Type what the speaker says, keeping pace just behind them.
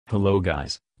Hello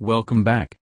guys, welcome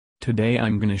back. Today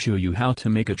I'm gonna show you how to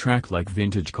make a track like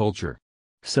Vintage Culture.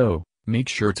 So, make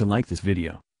sure to like this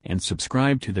video, and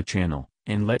subscribe to the channel,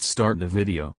 and let's start the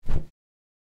video.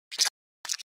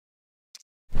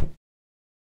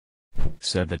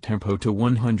 Set the tempo to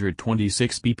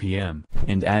 126 BPM,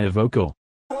 and add a vocal.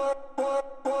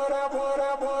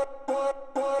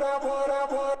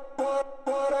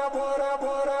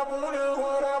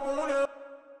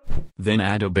 Then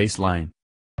add a bass line.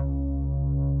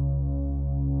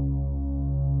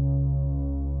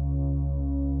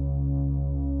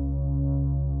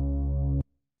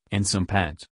 And some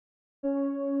pads.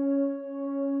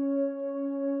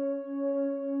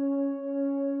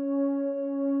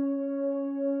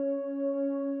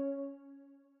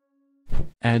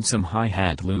 Add some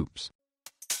hi-hat loops.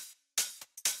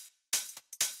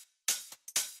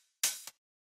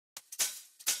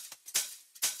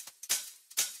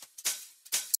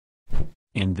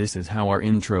 And this is how our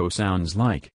intro sounds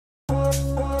like.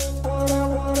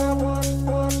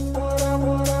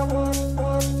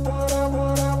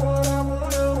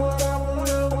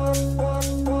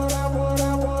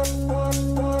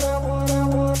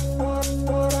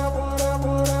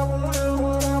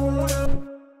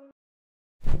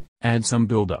 Add some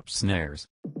build-up snares.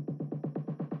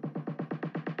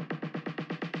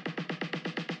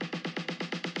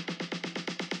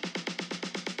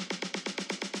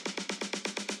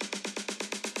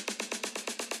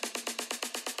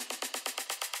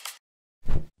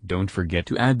 Don't forget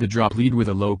to add the drop lead with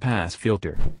a low-pass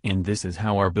filter, and this is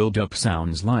how our build-up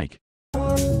sounds like.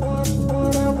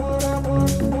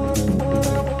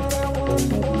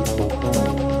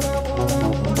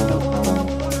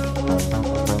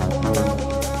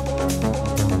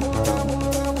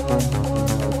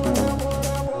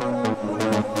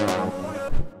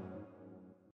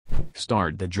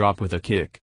 Start the drop with a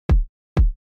kick.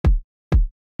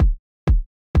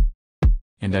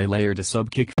 And I layered a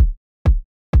sub-kick.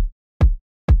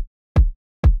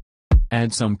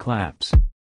 Add some claps.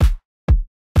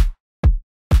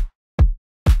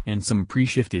 And some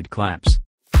pre-shifted claps.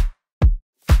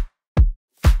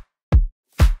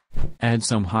 Add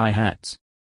some hi-hats.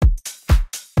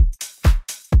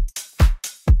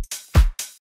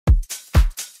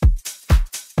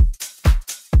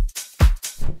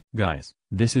 Guys,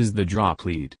 this is the drop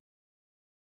lead.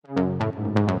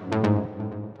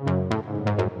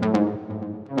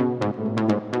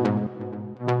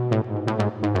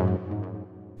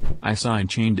 I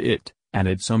side-chained it,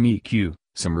 added some EQ,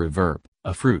 some reverb,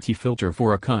 a fruity filter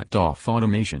for a cut-off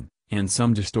automation, and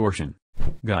some distortion.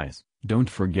 Guys, don't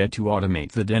forget to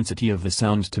automate the density of the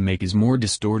sounds to make it more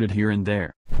distorted here and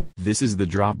there. This is the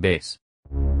drop bass.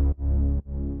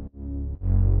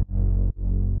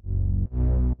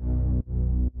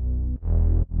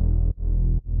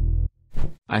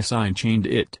 I side-chained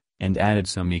it, and added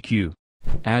some EQ.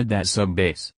 Add that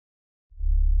sub-bass.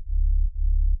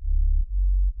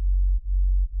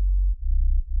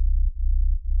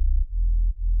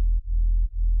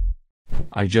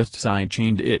 I just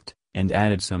side-chained it, and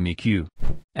added some EQ.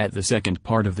 At the second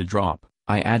part of the drop,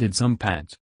 I added some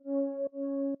pads.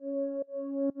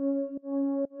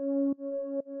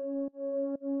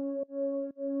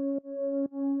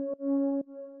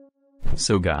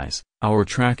 So guys, our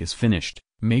track is finished.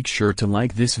 Make sure to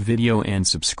like this video and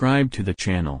subscribe to the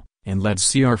channel, and let's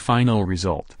see our final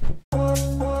result.